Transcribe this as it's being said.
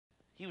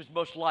he was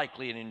most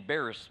likely an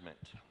embarrassment.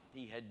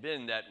 He had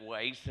been that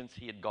way since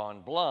he had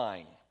gone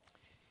blind.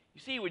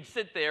 You see, he would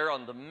sit there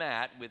on the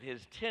mat with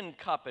his tin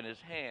cup in his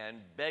hand,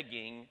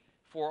 begging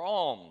for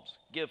alms,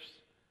 gifts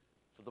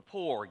for the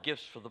poor,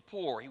 gifts for the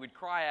poor. He would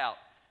cry out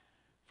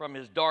from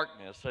his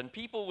darkness, and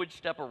people would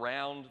step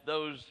around.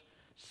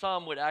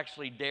 Some would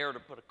actually dare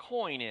to put a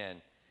coin in,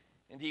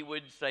 and he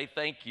would say,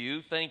 thank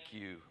you,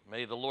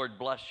 may the Lord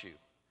bless you.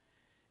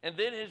 And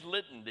then his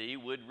litany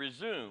would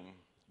resume,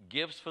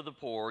 gifts for the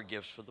poor,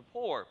 gifts for the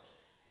poor.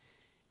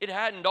 It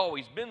hadn't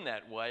always been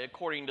that way,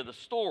 according to the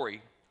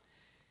story.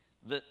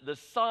 The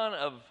son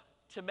of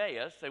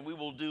Timaeus, and we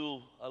will do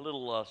a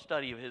little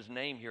study of his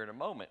name here in a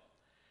moment,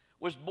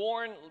 was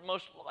born,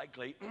 most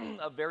likely,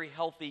 a very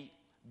healthy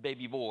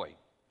baby boy.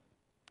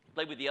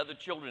 Played with the other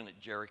children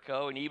at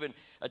Jericho and even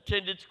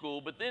attended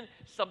school, but then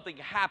something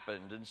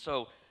happened, and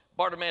so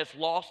Bartimaeus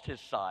lost his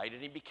sight,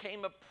 and he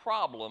became a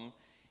problem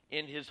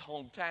in his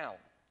hometown.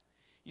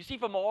 You see,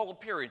 from all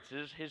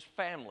appearances, his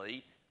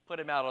family put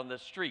him out on the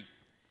street.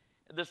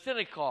 The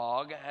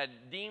synagogue had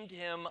deemed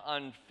him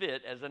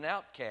unfit as an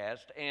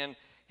outcast, and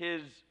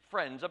his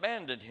friends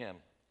abandoned him.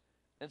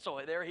 And so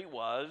there he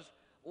was,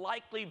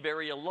 likely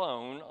very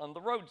alone on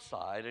the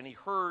roadside, and he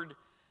heard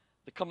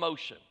the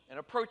commotion, an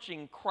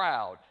approaching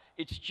crowd.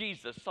 It's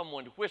Jesus,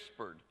 someone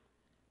whispered.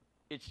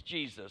 It's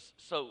Jesus,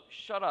 so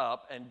shut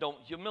up and don't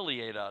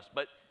humiliate us.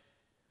 But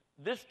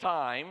this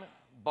time,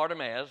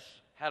 Bartimaeus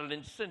had an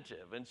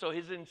incentive, and so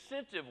his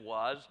incentive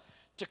was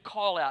to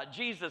call out,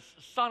 Jesus,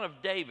 son of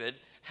David,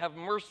 have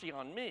mercy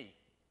on me.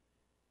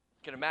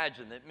 You can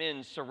imagine that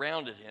men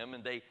surrounded him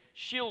and they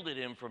shielded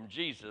him from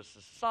Jesus'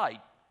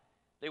 sight.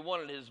 They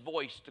wanted his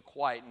voice to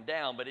quieten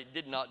down, but it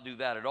did not do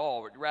that at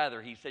all. But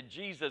rather, he said,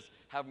 Jesus,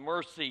 have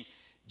mercy.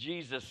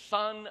 Jesus,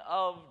 son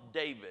of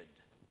David,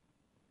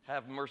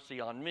 have mercy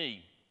on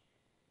me.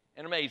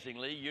 And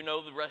amazingly, you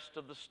know the rest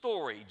of the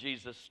story.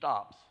 Jesus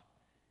stops,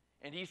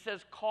 and he says,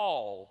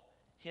 call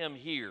him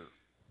here.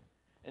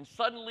 And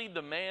suddenly,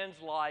 the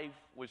man's life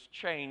was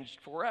changed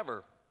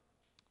forever.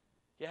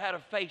 He had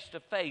a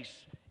face-to-face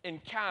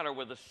encounter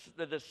with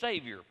the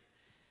Savior.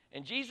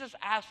 And Jesus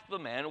asked the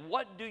man,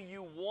 what do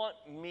you want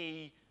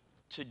me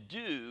to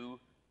do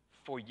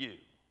for you?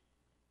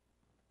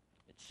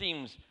 It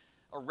seems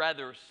a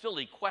rather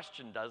silly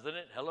question, doesn't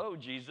it? Hello,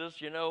 Jesus,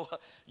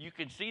 you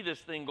can see this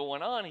thing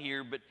going on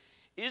here, but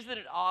isn't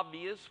it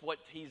obvious what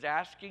he's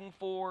asking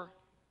for?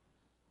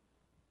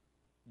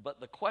 But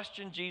the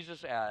question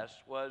Jesus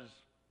asked was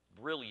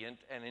brilliant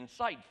and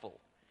insightful.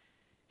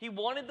 He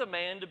wanted the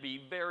man to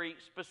be very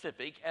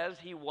specific, as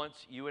he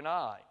wants you and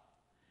I.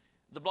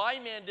 The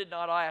blind man did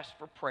not ask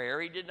for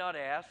prayer. He did not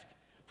ask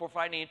for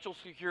financial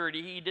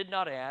security. He did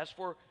not ask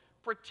for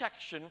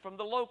protection from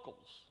the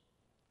locals.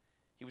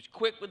 He was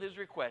quick with his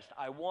request.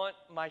 I want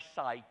my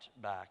sight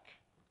back.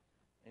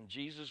 And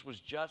Jesus was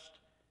just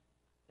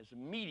as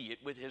immediate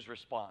with his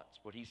response.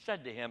 What he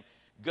said to him,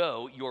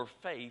 go, your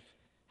faith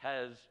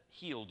has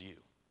healed you.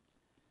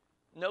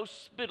 No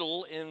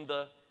spittle in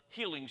the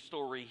healing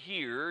story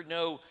here,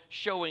 no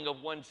showing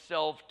of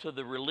oneself to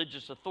the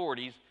religious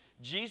authorities.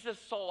 Jesus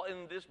saw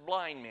in this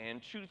blind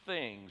man two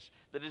things: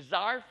 the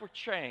desire for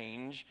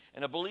change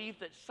and a belief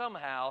that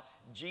somehow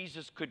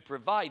Jesus could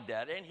provide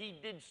that, and he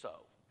did so.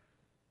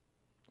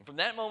 And from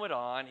that moment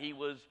on, he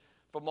was,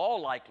 from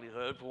all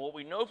likelihood, from what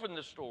we know from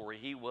the story,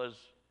 he was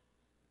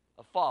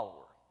a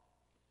follower.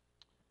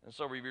 And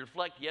so we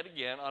reflect yet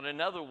again on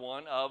another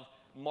one of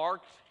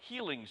Mark's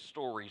healing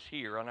stories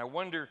here, and I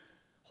wonder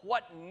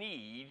what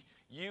need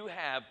you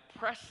have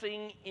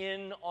pressing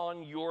in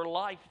on your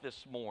life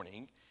this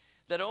morning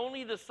that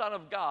only the Son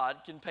of God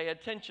can pay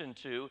attention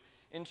to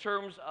in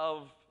terms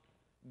of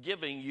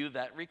giving you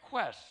that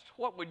request.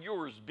 What would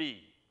yours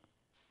be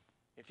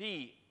if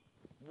he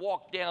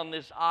walked down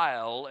this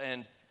aisle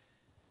and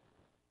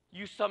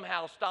you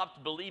somehow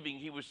stopped believing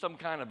he was some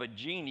kind of a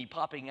genie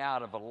popping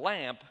out of a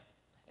lamp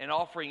and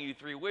offering you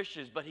three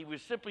wishes, but he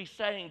was simply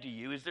saying to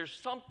you, is there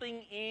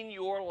something in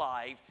your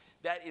life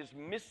that is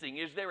missing?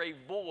 Is there a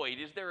void?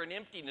 Is there an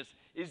emptiness?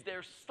 Is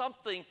there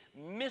something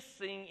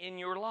missing in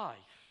your life?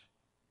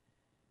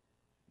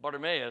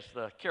 Bartimaeus,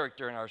 the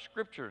character in our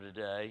scripture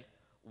today,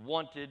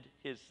 wanted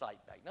his sight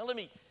back. Now let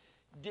me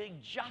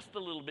dig just a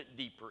little bit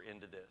deeper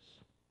into this.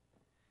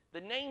 The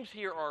names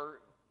here are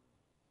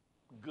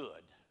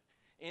good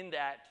in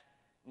that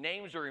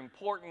names are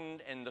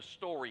important and the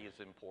story is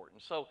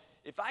important. So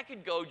if I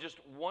could go just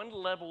one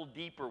level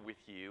deeper with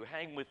you,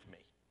 hang with me.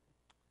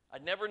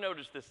 I'd never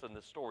noticed this in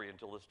the story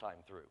until this time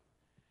through.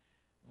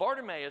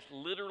 Bartimaeus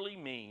literally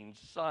means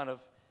son of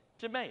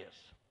Timaeus.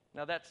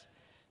 Now that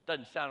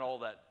doesn't sound all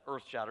that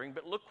earth-shattering,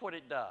 but look what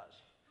it does.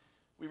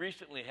 We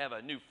recently have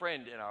a new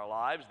friend in our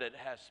lives that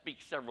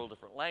speaks several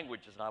different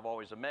languages, and I'm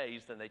always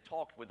amazed, and they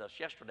talked with us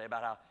yesterday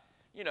about how,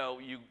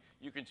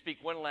 you can speak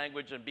one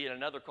language and be in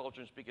another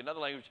culture and speak another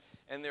language,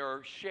 and there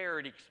are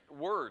shared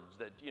words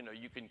that,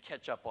 you can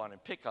catch up on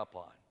and pick up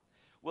on.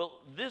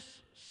 Well, this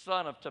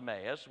son of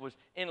Timaeus was,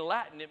 in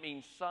Latin, it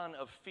means son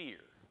of fear.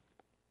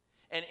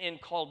 And in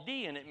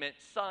Chaldean, it meant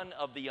son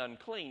of the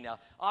unclean. Now,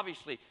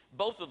 obviously,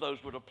 both of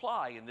those would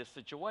apply in this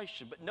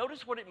situation. But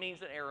notice what it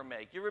means in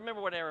Aramaic. You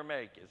remember what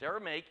Aramaic is.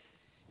 Aramaic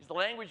is the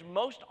language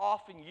most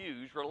often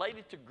used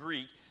related to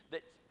Greek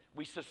that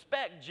we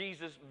suspect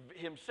Jesus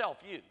himself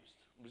used.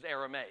 It was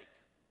Aramaic.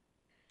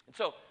 And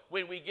so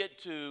when we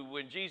get to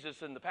when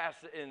Jesus in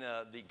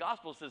the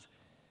gospel says,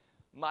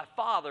 "My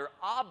Father,"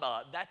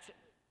 Abba,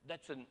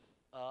 that's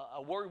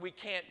a word we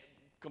can't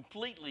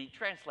completely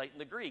translate in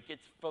the Greek.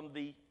 It's from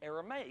the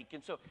Aramaic.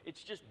 And so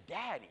it's just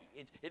daddy.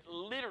 It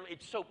literally,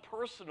 it's so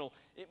personal,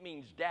 it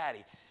means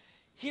daddy.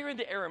 Here in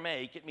the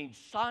Aramaic, it means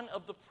son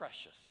of the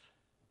precious,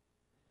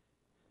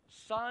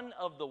 son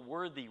of the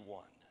worthy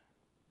one.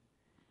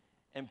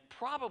 And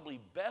probably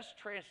best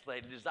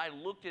translated, as I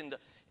looked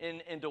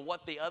into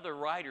what the other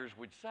writers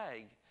would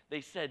say,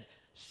 they said,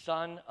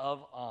 son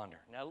of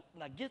honor. Now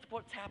get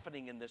what's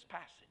happening in this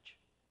passage.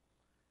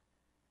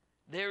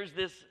 There's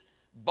this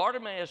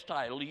Bartimaeus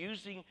title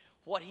using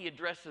what he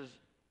addresses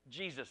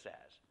Jesus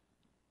as.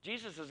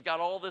 Jesus has got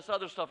all this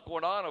other stuff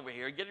going on over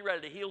here, getting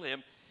ready to heal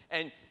him.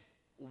 And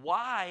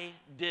why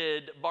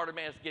did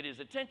Bartimaeus get his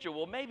attention?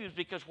 Well, maybe it was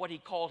because what he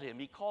called him.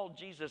 He called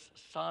Jesus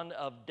son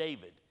of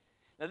David.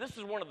 Now, this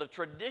is one of the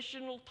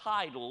traditional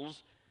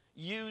titles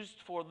used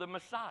for the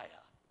Messiah.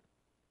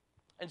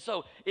 And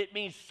so it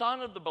means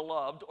son of the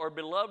beloved or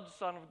beloved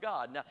son of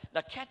God.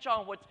 Now catch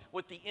on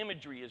what the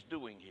imagery is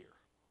doing here.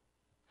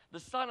 The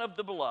son of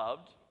the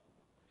beloved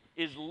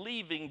is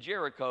leaving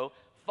Jericho,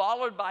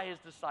 followed by his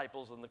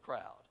disciples and the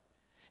crowd.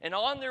 And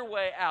on their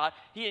way out,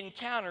 he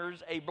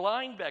encounters a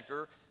blind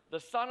beggar, the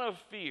son of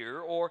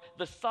fear, or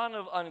the son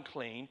of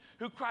unclean,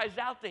 who cries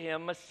out to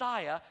him,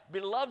 "Messiah,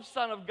 beloved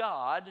son of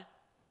God,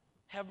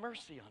 have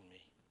mercy on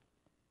me."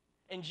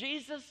 And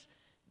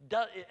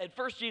at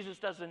first Jesus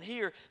doesn't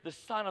hear the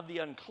son of the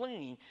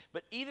unclean,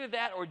 but either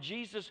that or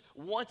Jesus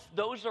wants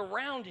those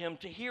around him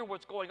to hear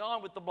what's going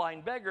on with the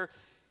blind beggar.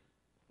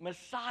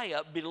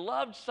 Messiah,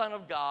 beloved son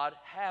of God,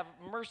 have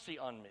mercy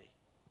on me.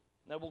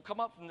 Now, we'll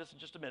come up from this in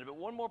just a minute, but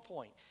one more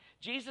point.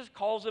 Jesus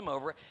calls him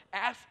over,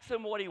 asks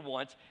him what he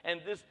wants,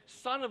 and this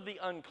son of the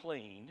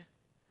unclean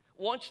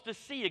wants to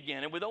see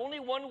again. And with only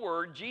one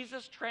word,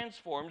 Jesus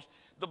transforms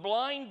the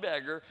blind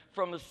beggar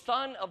from a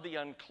son of the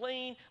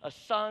unclean, a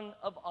son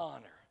of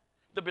honor.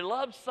 The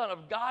beloved son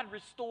of God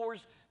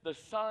restores the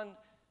son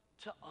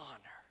to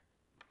honor.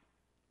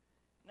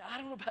 Now, I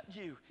don't know about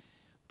you,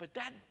 but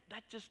that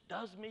just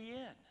does me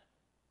in.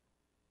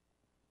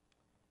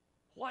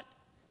 What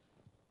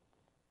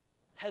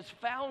has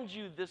found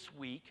you this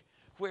week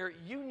where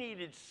you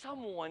needed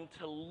someone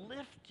to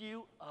lift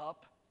you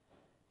up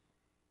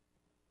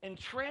and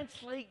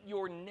translate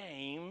your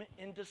name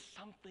into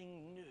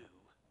something new,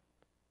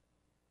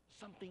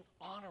 something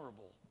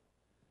honorable,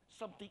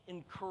 something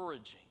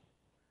encouraging,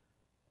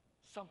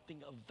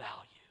 something of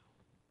value?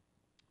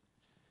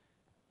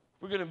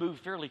 We're going to move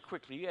fairly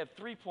quickly. You have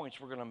 3 points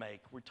we're going to make.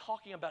 We're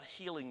talking about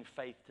healing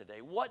faith today.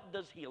 What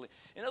does healing?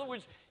 In other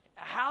words,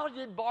 how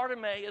did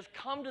Bartimaeus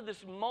come to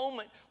this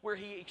moment where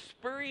he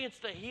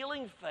experienced a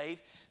healing faith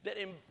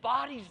that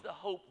embodies the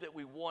hope that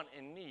we want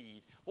and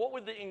need? What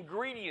were the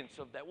ingredients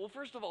of that? Well,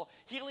 first of all,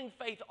 healing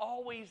faith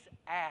always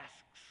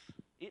asks.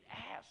 It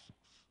asks.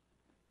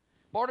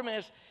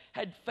 Bartimaeus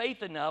had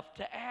faith enough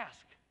to ask.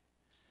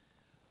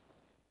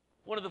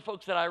 One of the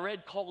folks that I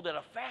read called it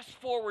a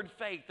fast-forward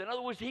faith. In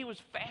other words, he was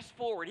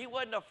fast-forward. He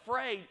wasn't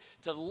afraid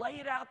to lay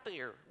it out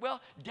there. Well,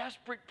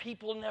 desperate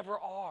people never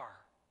are.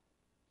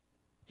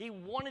 He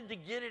wanted to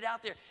get it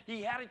out there.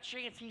 He had a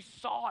chance. He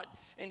saw it,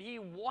 and he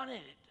wanted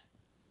it.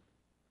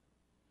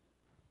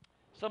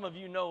 Some of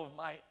you know of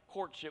my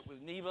courtship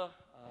with Neva,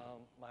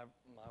 my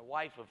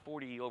wife of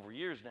 40 over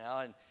years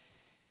now,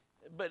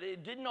 but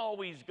it didn't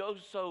always go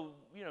so,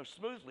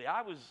 smoothly.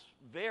 I was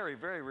very,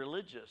 very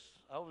religious.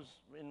 I was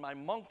in my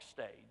monk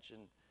stage,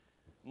 and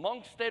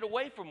monks stayed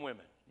away from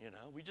women,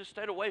 We just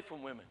stayed away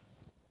from women,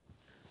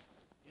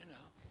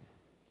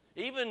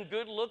 Even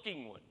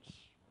good-looking ones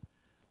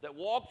that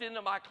walked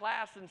into my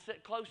class and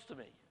sat close to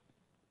me.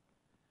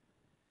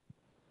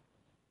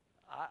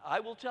 I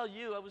will tell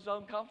you, I was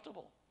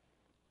uncomfortable.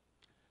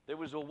 There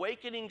was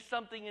awakening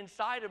something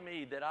inside of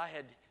me that I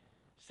had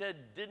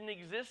said didn't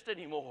exist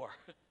anymore.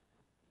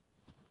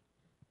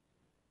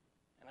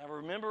 And I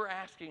remember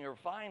asking her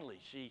finally.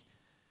 She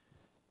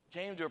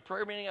came to a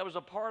prayer meeting I was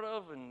a part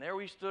of, and there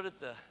we stood at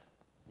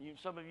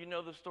some of you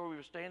know the story, we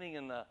were standing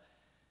in the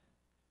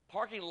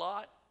parking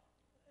lot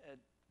at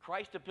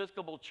Christ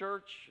Episcopal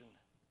Church, and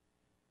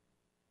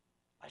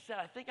I said,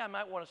 "I think I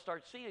might want to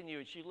start seeing you."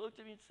 And she looked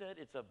at me and said,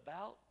 "It's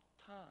about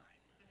time."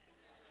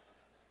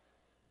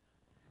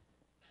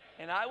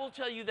 And I will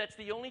tell you that's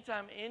the only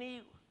time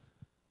any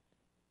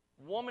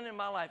woman in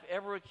my life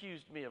ever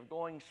accused me of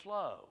going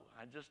slow.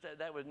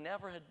 That would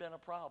never have been a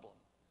problem.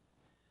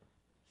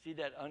 See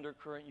that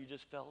undercurrent you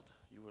just felt?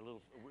 You were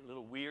a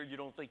little weird. You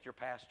don't think your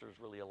pastor's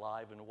really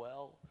alive and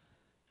well.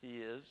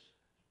 He is.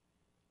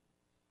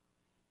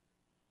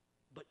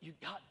 But you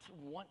got to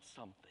want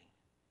something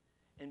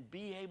and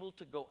be able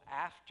to go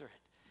after it.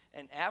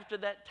 And after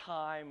that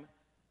time,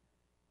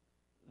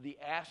 the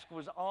ask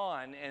was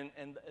on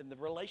and the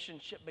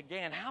relationship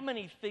began. How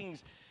many things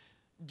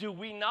do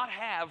we not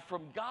have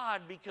from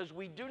God because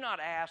we do not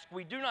ask,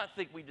 we do not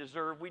think we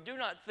deserve, we do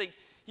not think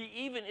He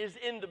even is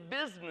in the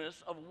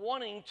business of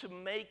wanting to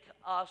make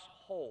us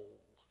whole?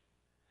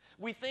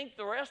 We think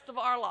the rest of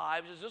our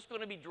lives is just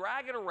going to be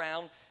dragging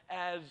around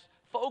as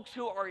folks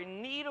who are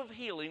in need of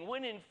healing,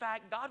 when in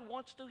fact God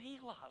wants to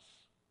heal us.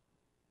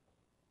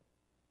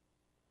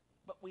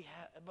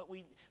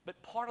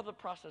 But part of the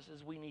process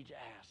is we need to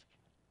ask.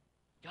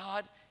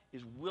 God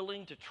is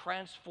willing to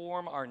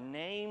transform our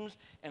names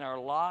and our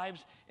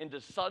lives into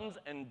sons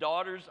and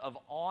daughters of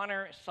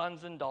honor,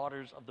 sons and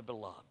daughters of the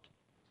beloved.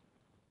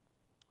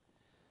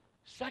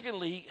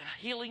 Secondly,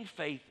 healing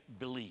faith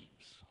believes.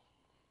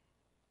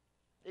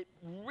 It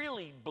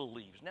really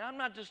believes. Now, I'm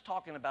not just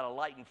talking about a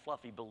light and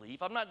fluffy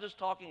belief. I'm not just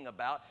talking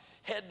about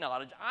head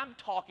knowledge. I'm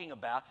talking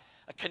about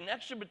a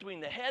connection between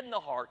the head and the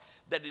heart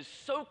that is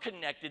so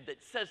connected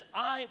that says,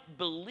 I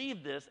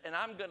believe this and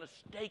I'm going to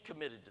stay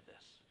committed to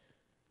this.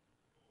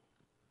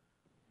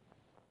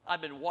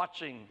 I've been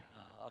watching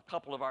a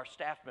couple of our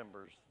staff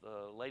members,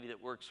 the lady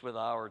that works with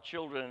our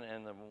children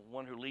and the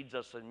one who leads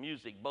us in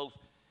music. Both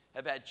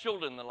have had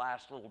children the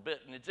last little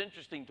bit, and it's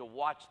interesting to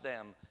watch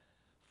them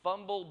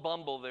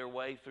bumble their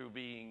way through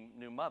being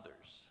new mothers.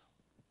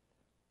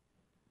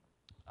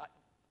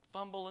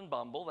 Fumble and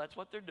bumble, that's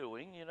what they're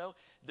doing, you know.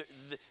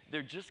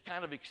 They're just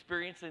kind of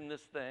experiencing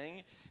this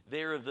thing.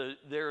 They're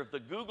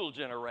the Google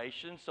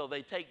generation, so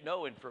they take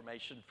no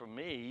information from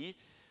me,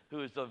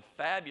 who is a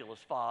fabulous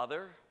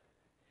father,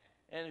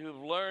 and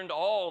who've learned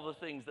all the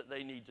things that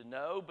they need to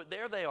know. But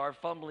there they are,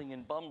 fumbling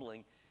and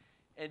bumbling.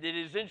 And it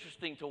is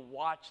interesting to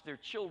watch their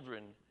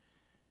children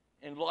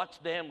and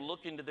watch them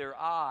look into their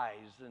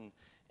eyes, and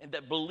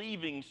that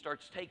believing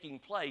starts taking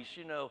place.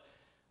 You know,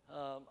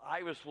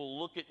 Iris will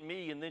look at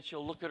me, and then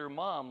she'll look at her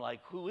mom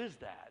like, who is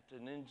that?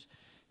 And then,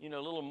 you know,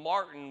 little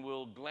Martin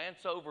will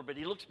glance over, but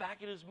he looks back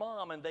at his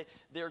mom, and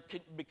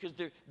because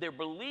they're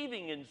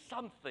believing in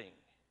something.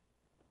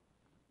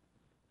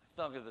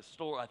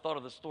 I thought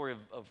of the story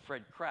of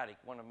Fred Craddock,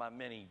 one of my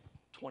many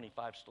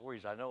 25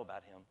 stories I know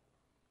about him.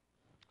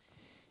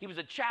 He was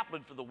a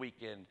chaplain for the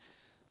weekend.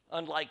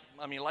 Like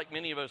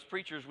many of us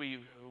preachers, we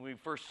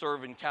first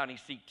serve in county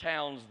seat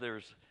towns.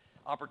 There's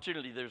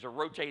opportunity. There's a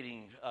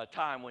rotating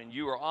time when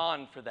you are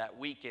on for that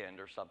weekend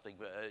or something.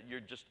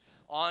 You're just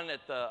on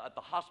at the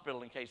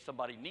hospital in case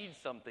somebody needs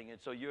something, and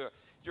so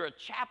you're a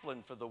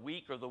chaplain for the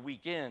week or the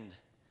weekend.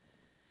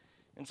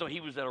 And so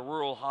he was at a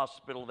rural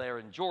hospital there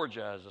in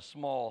Georgia, as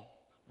a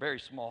very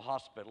small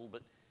hospital,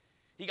 but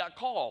he got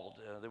called.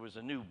 There was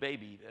a new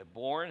baby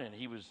born, and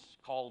he was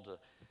called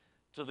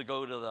to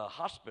go to the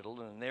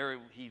hospital, and there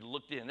he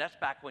looked in. That's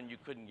back when you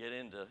couldn't get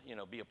in to, you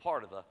know, be a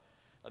part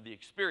of the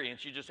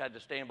experience. You just had to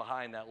stand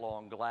behind that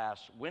long glass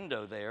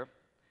window there.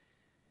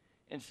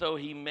 And so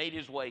he made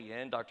his way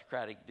in, Dr.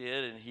 Craddock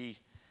did, and he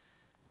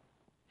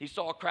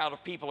saw a crowd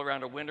of people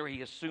around a window.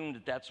 He assumed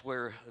that that's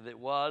where it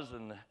was,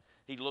 and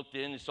he looked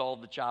in and saw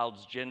the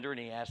child's gender, and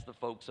he asked the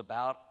folks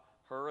about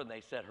her, and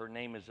they said her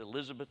name is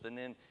Elizabeth. And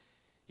then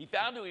he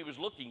found who he was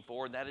looking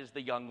for, and that is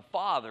the young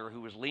father who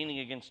was leaning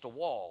against a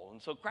wall.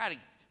 And so Craddock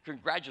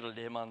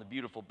congratulated him on the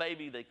beautiful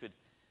baby. They could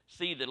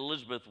see that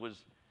Elizabeth was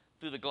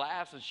through the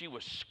glass, and she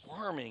was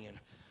squirming, and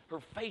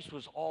her face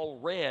was all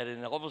red,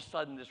 and all of a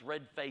sudden this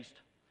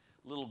red-faced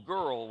little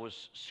girl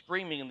was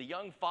screaming, and the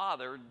young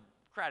father,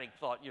 Craddock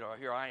thought, you know,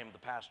 here I am the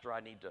pastor, I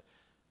need to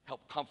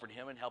help comfort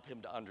him and help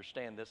him to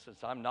understand this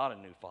since I'm not a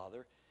new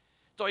father.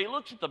 So he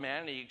looks at the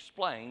man and he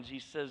explains. He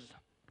says,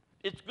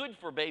 it's good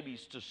for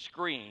babies to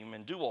scream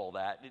and do all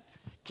that. It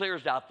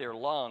clears out their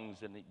lungs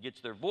and it gets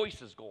their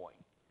voices going.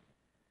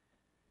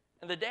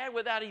 And the dad,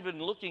 without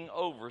even looking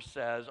over,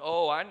 says,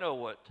 oh, I know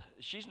what,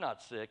 she's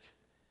not sick,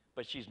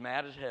 but she's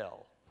mad as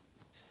hell.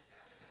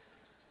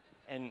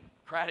 And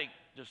Craddock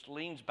just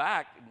leans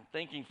back and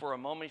thinking for a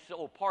moment. He said,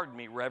 oh, pardon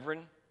me,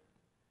 Reverend.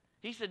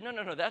 He said,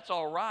 no, that's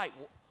all right.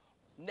 Well,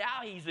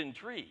 now he's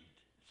intrigued.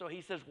 So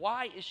he says,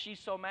 why is she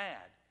so mad?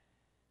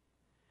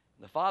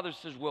 And the father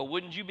says, well,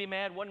 wouldn't you be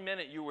mad? One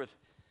minute you're with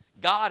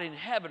God in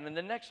heaven, and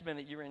the next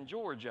minute you're in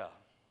Georgia.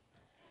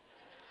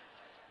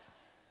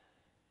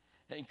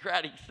 And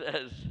Craddock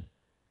says,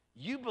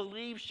 you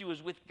believe she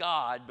was with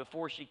God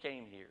before she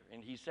came here?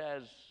 And he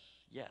says,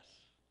 yes.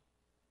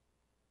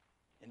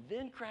 And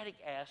then Craddock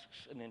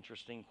asks an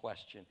interesting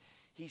question.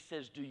 He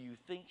says, do you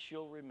think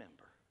she'll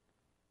remember?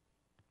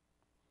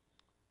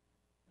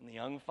 And the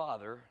young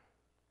father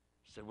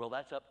said, well,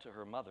 that's up to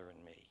her mother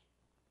and me.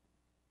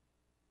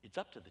 It's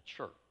up to the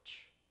church.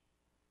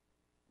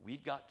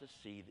 We've got to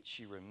see that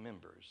she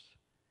remembers,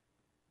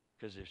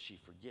 because if she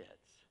forgets,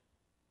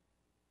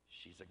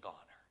 she's a goner.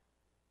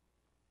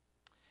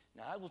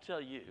 Now, I will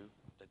tell you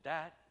that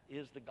that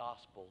is the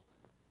gospel,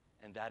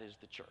 and that is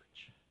the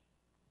church.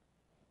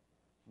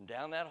 From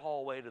down that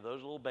hallway to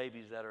those little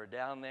babies that are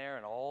down there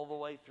and all the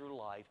way through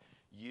life,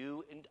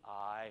 you and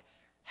I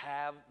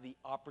have the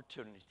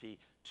opportunity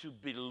to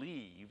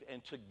believe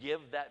and to give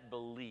that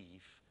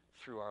belief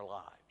through our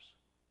lives.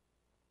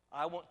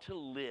 I want to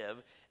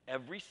live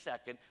every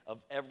second of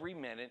every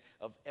minute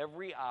of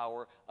every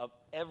hour of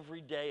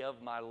every day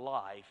of my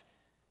life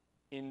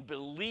in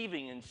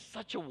believing in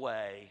such a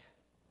way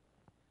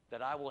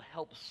that I will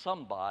help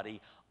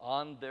somebody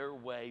on their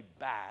way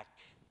back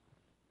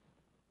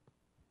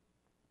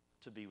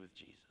to be with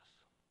Jesus.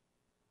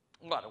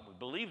 Why don't we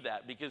believe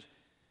that? Because,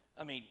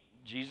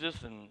 Jesus,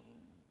 and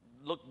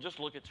just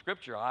look at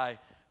Scripture. I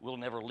will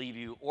never leave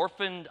you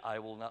orphaned. I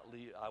will not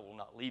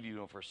leave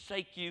you and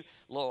forsake you.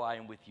 Lo, I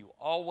am with you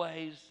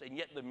always. And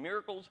yet the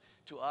miracles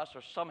to us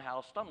are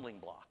somehow stumbling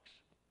blocks.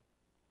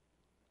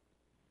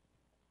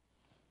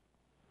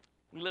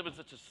 We live in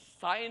such a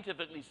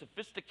scientifically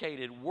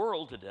sophisticated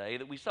world today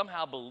that we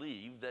somehow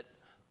believe that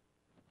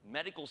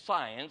medical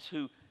science,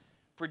 who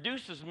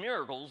produces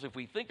miracles, if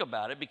we think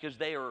about it, because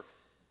they are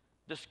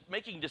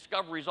making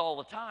discoveries all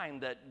the time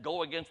that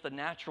go against the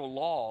natural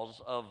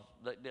laws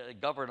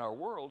that govern our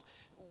world,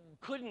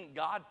 couldn't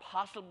God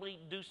possibly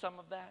do some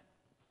of that?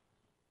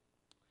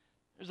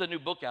 There's a new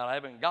book out. I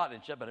haven't gotten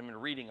it yet, but I've been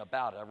reading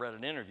about it. I read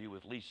an interview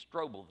with Lee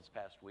Strobel this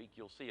past week.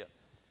 You'll see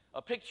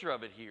a picture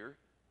of it here.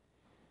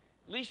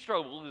 Lee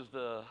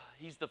Strobel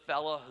he's the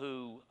fellow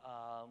who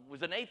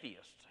was an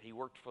atheist. He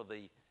worked for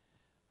the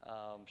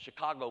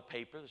Chicago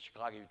paper, the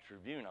Chicago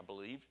Tribune, I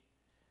believe.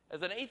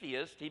 As an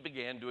atheist, he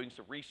began doing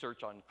some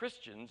research on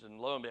Christians,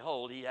 and lo and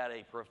behold, he had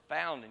a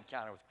profound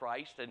encounter with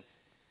Christ. And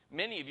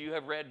many of you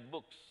have read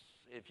books.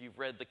 If you've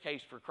read The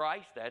Case for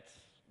Christ, that's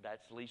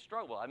Lee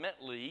Strobel. I met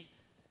Lee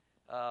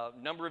a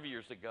number of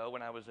years ago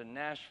when I was in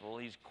Nashville.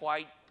 He's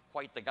quite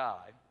the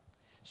guy.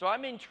 So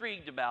I'm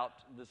intrigued about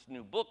this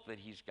new book that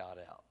he's got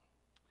out.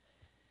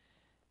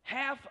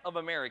 Half of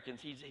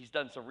Americans, he's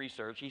done some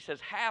research, he says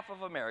half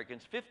of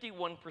Americans,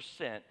 51%,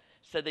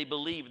 said they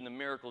believe in the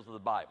miracles of the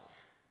Bible.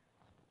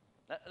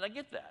 And I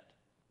get that.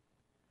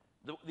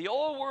 The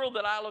old world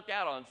that I look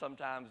out on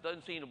sometimes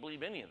doesn't seem to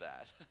believe any of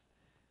that.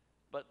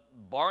 But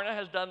Barna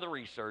has done the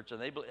research,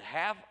 and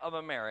half of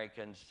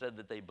Americans said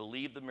that they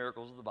believe the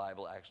miracles of the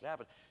Bible actually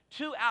happened.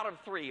 2 out of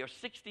 3, or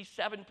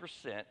 67%,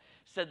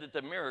 said that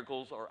the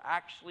miracles are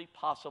actually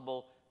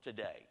possible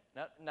today.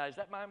 Now is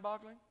that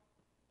mind-boggling?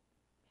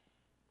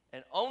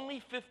 And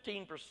only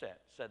 15%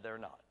 said they're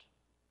not.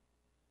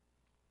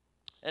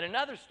 And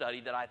another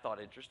study that I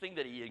thought interesting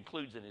that he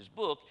includes in his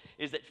book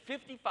is that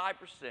 55%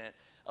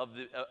 of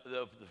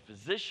the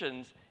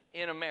physicians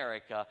in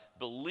America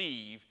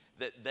believe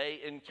that they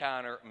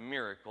encounter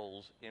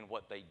miracles in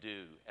what they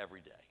do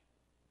every day.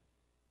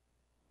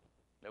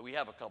 Now, we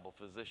have a couple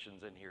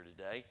physicians in here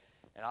today,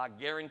 and I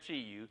guarantee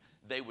you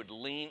they would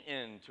lean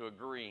into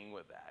agreeing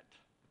with that.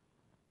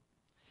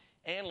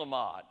 Anne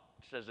Lamott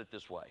says it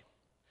this way: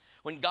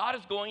 when God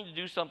is going to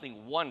do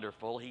something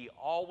wonderful, he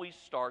always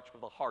starts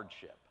with a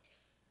hardship.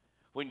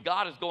 When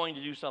God is going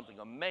to do something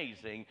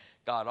amazing,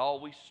 God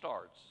always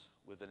starts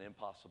with an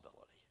impossibility.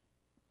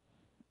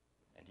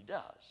 And he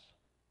does.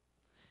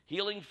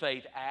 Healing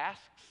faith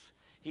asks,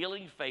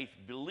 healing faith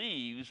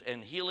believes,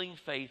 and healing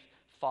faith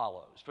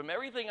follows. From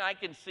everything I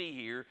can see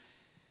here,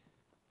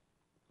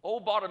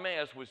 old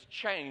Bartimaeus was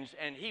changed,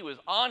 and he was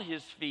on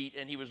his feet,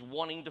 and he was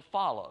wanting to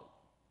follow.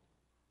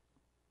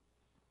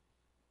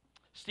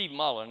 Steve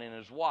Mullen and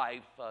his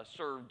wife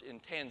served in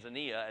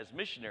Tanzania as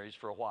missionaries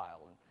for a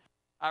while. And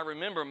I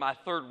remember my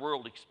third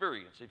world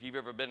experience. If you've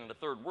ever been in a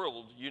third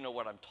world, you know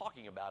what I'm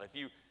talking about. If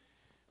you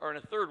are in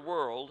a third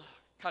world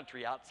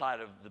country outside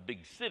of the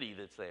big city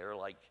that's there,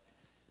 like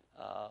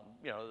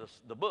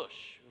the bush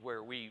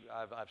where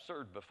I've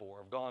served before,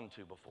 I've gone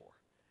to before.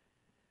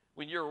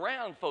 When you're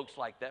around folks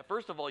like that,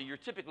 first of all, you're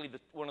typically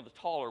one of the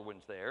taller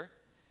ones there,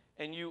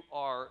 and you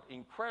are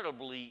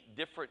incredibly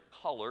different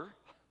color,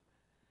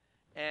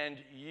 and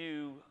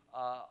you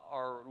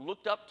are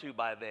looked up to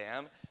by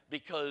them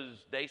because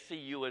they see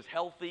you as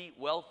healthy,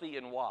 wealthy,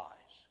 and wise.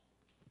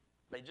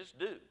 They just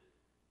do.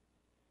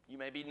 You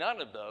may be none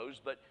of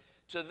those, but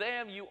to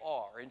them you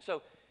are. And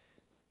so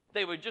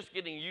they were just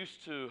getting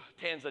used to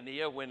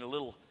Tanzania when a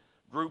little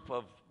group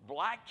of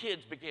black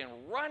kids began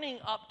running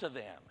up to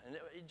them. And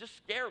it just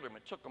scared them.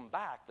 It took them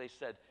back. They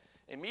said,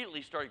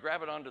 immediately started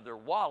grabbing onto their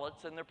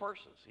wallets and their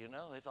purses.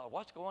 They thought,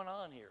 what's going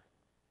on here?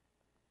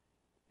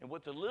 And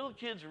what the little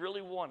kids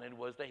really wanted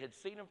was they had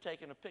seen them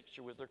taking a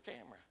picture with their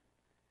camera.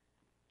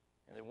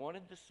 And they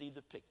wanted to see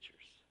the pictures.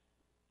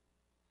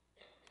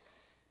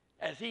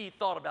 As he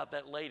thought about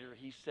that later,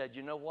 he said,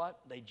 you know what?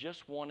 They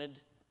just wanted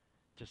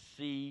to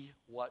see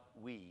what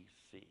we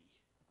see.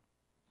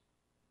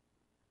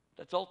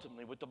 That's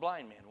ultimately what the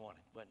blind man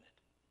wanted, wasn't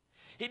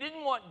it? He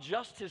didn't want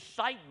just his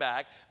sight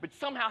back, but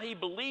somehow he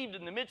believed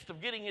in the midst of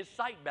getting his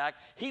sight back,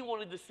 he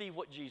wanted to see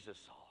what Jesus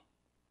saw.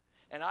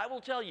 And I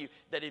will tell you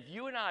that if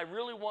you and I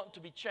really want to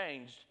be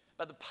changed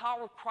by the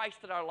power of Christ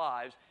in our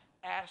lives,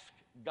 ask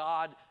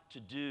God to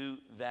do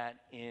that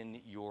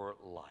in your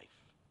life.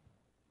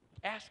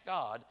 Ask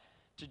God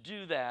to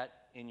do that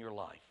in your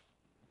life.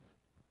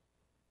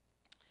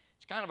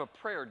 It's kind of a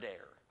prayer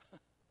dare.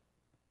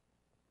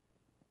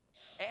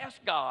 Ask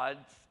God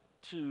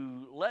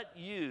to let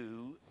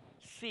you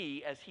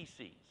see as he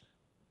sees.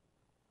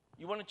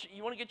 You want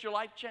to get your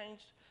life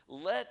changed?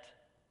 Let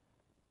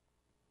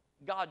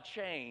God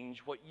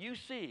change what you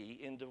see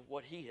into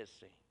what He has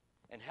seen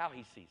and how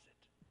He sees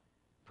it.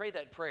 Pray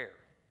that prayer.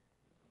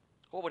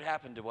 What would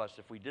happen to us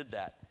if we did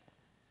that?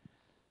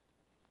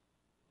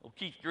 Well,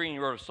 Keith Green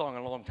wrote a song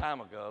a long time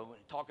ago,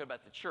 talking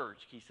about the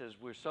church. He says,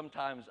 we're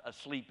sometimes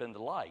asleep in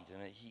the light,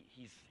 and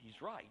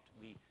he's right.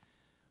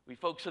 We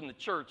folks in the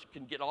church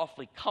can get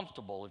awfully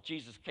comfortable. If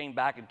Jesus came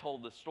back and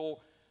told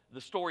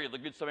the story of the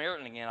Good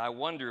Samaritan again, I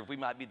wonder if we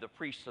might be the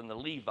priest and the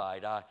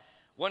Levite. I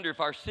wonder if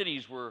our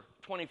cities were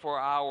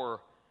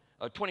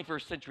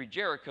 21st century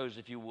Jerichos,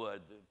 if you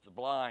would, the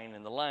blind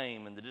and the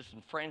lame and the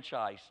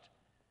disenfranchised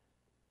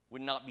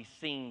would not be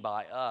seen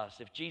by us.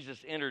 If Jesus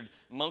entered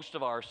most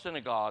of our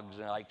synagogues,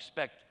 and I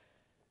expect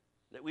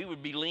that we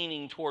would be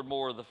leaning toward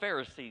more of the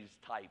Pharisees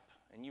type.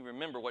 And you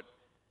remember what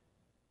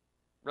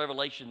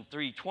Revelation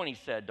 3:20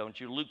 said, don't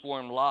you?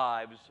 Lukewarm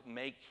lives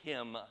make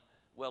him,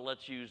 well,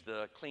 let's use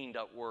the cleaned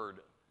up word,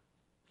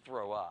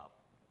 throw up.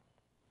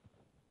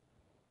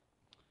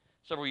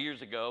 Several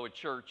years ago, a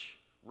church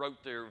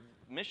wrote their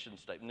mission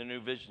statement, the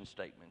new vision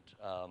statement,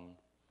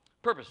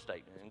 purpose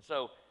statement. And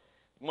so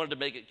wanted to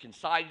make it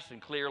concise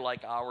and clear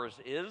like ours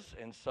is,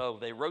 and so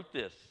they wrote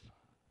this.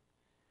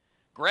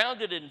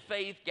 Grounded in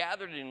faith,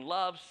 gathered in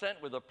love, sent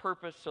with a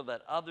purpose so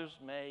that others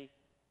may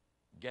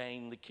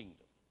gain the kingdom.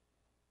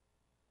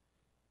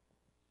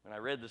 When I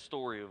read the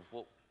story of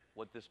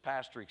what this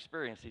pastor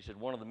experienced, he said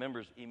one of the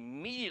members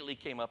immediately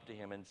came up to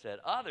him and said,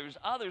 others,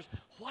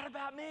 what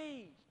about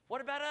me? What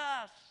about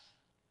us?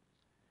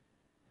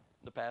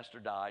 The pastor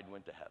died and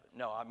went to heaven.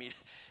 No, I mean,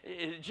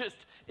 it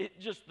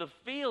just the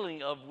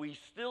feeling of we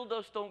still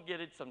just don't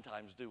get it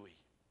sometimes, do we?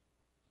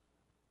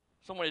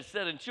 Someone has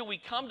said, until we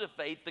come to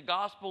faith, the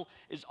gospel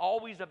is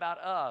always about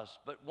us.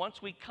 But once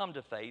we come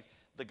to faith,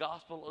 the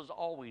gospel is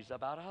always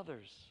about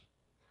others.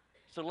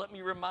 So let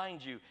me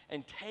remind you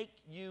and take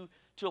you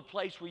to a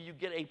place where you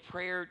get a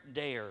prayer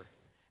dare.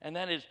 And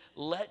that is,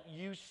 let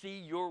you see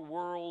your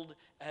world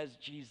as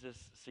Jesus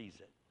sees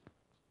it.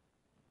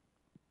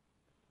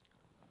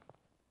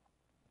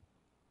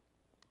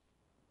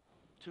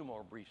 Two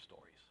more brief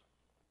stories.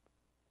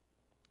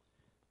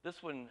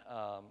 This one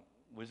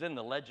was in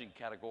the legend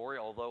category,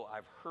 although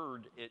I've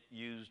heard it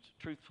used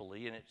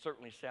truthfully, and it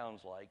certainly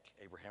sounds like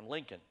Abraham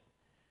Lincoln.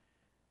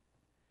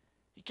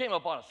 He came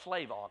up on a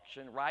slave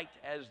auction right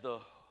as the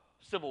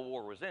Civil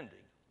War was ending,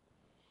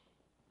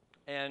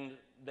 and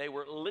they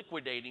were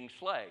liquidating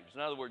slaves.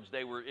 In other words,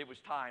 it was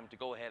time to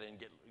go ahead and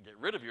get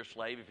rid of your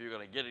slave if you're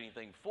going to get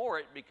anything for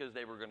it, because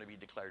they were going to be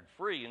declared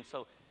free. And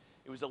so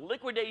it was a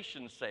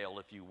liquidation sale,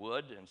 if you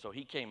would, and so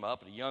he came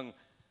up, and a young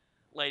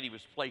lady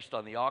was placed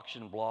on the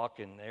auction block,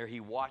 and there he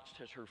watched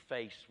as her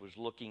face was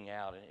looking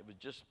out, and it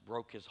just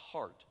broke his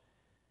heart.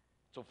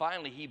 So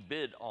finally he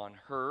bid on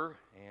her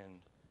and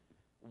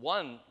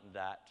won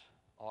that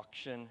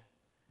auction,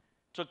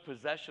 took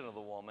possession of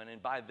the woman,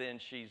 and by then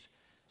she's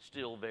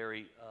still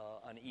very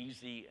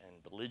uneasy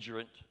and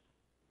belligerent.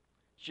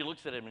 She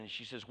looks at him and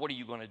she says, what are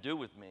you going to do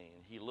with me?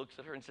 And he looks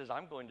at her and says,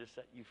 I'm going to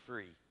set you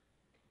free.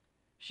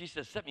 She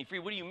says, set me free?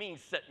 What do you mean,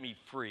 set me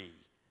free?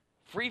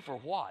 Free for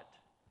what?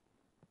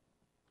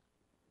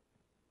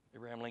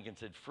 Abraham Lincoln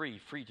said,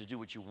 free to do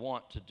what you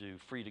want to do,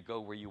 free to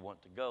go where you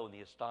want to go. And the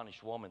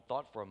astonished woman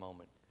thought for a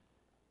moment,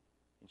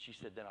 and she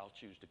said, then I'll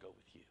choose to go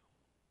with you.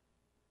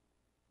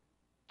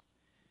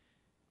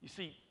 You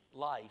see,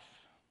 life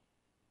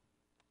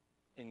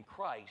in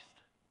Christ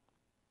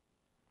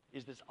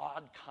is this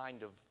odd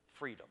kind of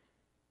freedom.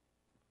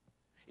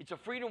 It's a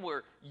freedom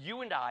where you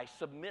and I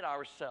submit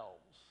ourselves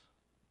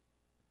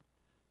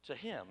to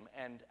Him,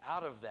 and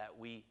out of that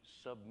we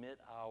submit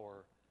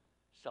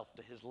ourselves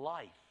to His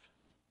life.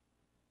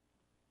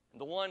 And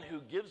the one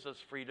who gives us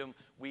freedom,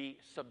 we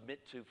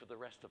submit to for the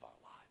rest of our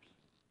lives.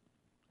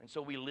 And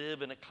so we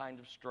live in a kind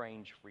of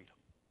strange freedom.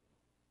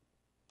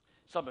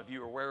 Some of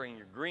you are wearing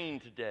your green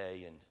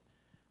today, and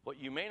what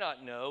you may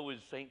not know is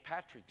St.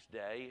 Patrick's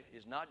Day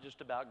is not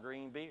just about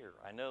green beer.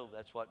 I know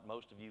that's what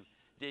most of you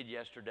did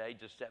yesterday,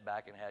 just sat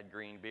back and had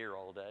green beer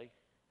all day.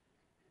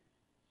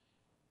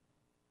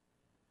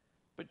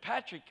 But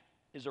Patrick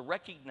is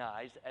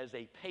recognized as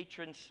a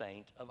patron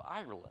saint of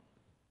Ireland.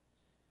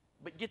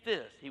 But get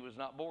this, he was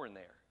not born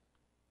there.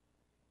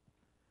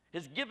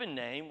 His given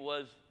name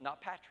was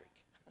not Patrick.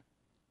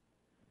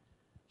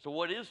 So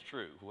what is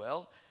true?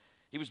 Well,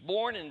 he was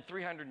born in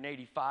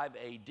 385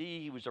 AD.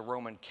 He was a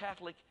Roman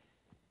Catholic.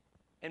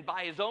 And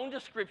by his own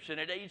description,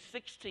 at age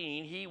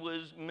 16, he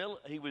was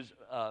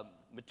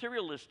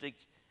materialistic,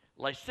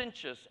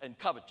 licentious, and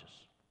covetous.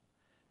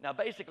 Now,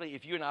 basically,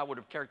 if you and I would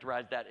have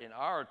characterized that in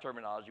our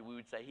terminology, we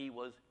would say he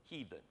was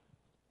heathen.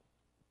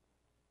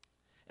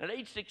 And at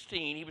age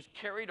 16, he was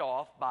carried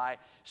off by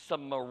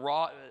some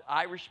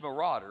Irish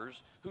marauders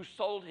who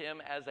sold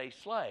him as a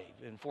slave.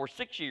 And for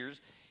 6 years,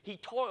 he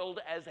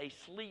toiled as a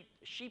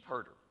sheep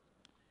herder.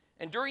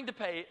 And during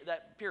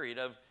that period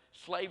of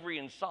slavery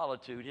and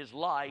solitude, his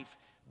life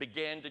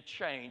began to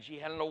change. He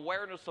had an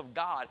awareness of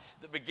God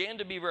that began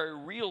to be very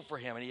real for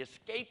him, and he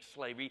escaped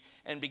slavery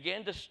and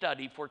began to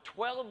study for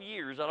 12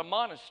 years at a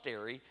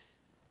monastery,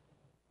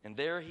 and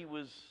there he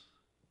was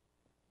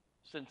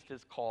since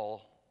his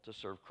call to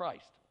serve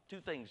Christ.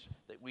 Two things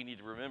that we need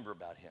to remember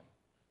about him.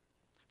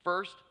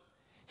 First,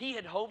 he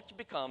had hoped to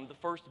become the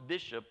first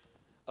bishop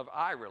of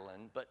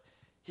Ireland, but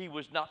he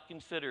was not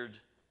considered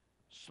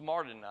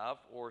smart enough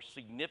or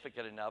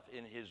significant enough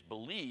in his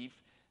belief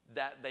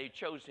that they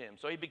chose him.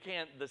 So he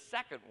became the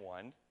second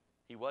one.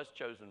 He was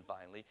chosen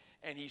finally,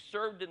 and he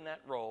served in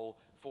that role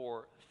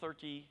for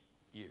 30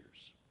 years.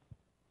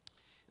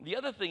 The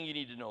other thing you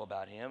need to know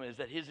about him is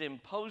that his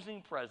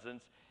imposing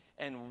presence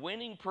and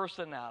winning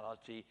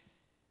personality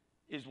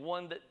is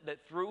one that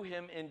threw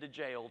him into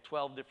jail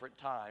 12 different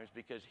times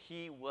because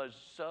he was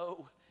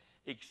so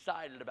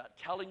excited about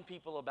telling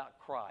people about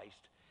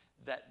Christ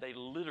that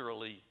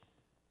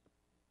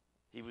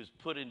he was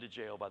put into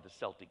jail by the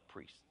Celtic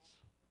priests.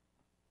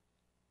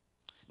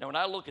 Now, when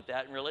I look at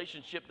that in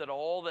relationship to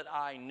all that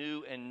I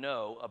knew and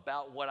know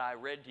about what I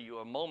read to you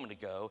a moment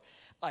ago,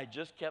 I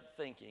just kept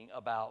thinking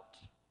about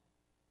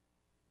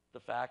the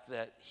fact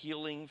that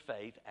healing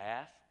faith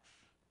asks,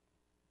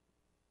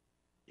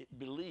 it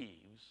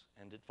believes,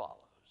 and it follows.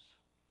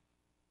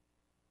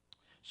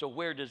 So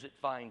where does it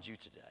find you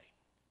today?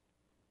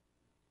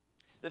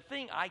 The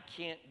thing I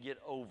can't get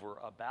over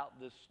about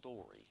this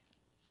story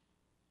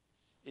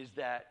is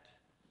that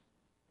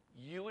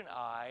you and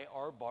I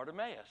are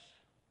Bartimaeus.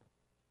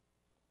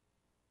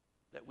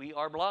 That we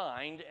are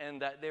blind,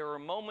 and that there are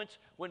moments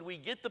when we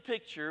get the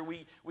picture,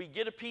 we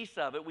get a piece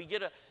of it, we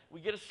get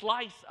a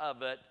slice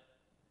of it.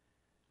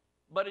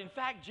 But in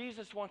fact,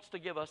 Jesus wants to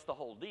give us the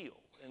whole deal.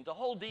 And the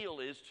whole deal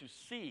is to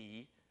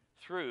see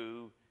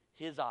through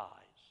his eyes.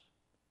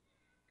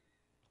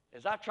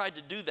 As I've tried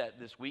to do that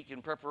this week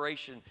in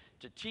preparation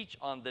to teach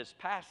on this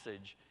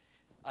passage,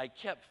 I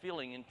kept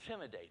feeling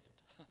intimidated.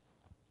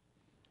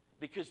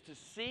 Because to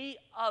see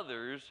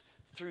others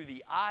through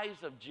the eyes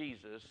of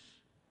Jesus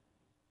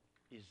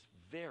is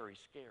very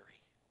scary.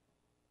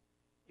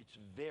 It's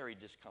very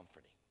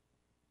discomforting.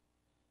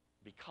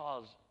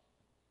 Because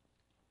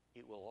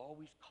it will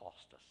always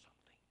cost us something.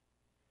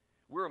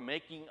 We're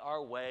making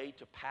our way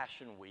to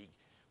Passion Week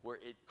where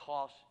it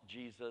costs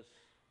Jesus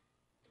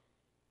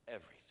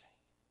everything.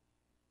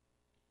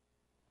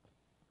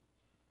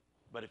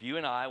 But if you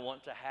and I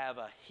want to have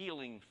a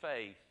healing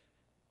faith,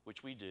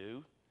 which we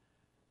do,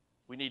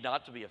 we need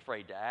not to be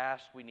afraid to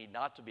ask. We need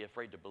not to be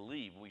afraid to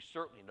believe. We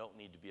certainly don't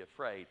need to be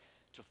afraid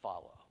to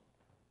follow.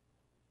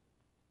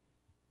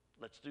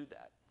 Let's do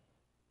that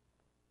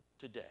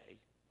today,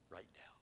 right now.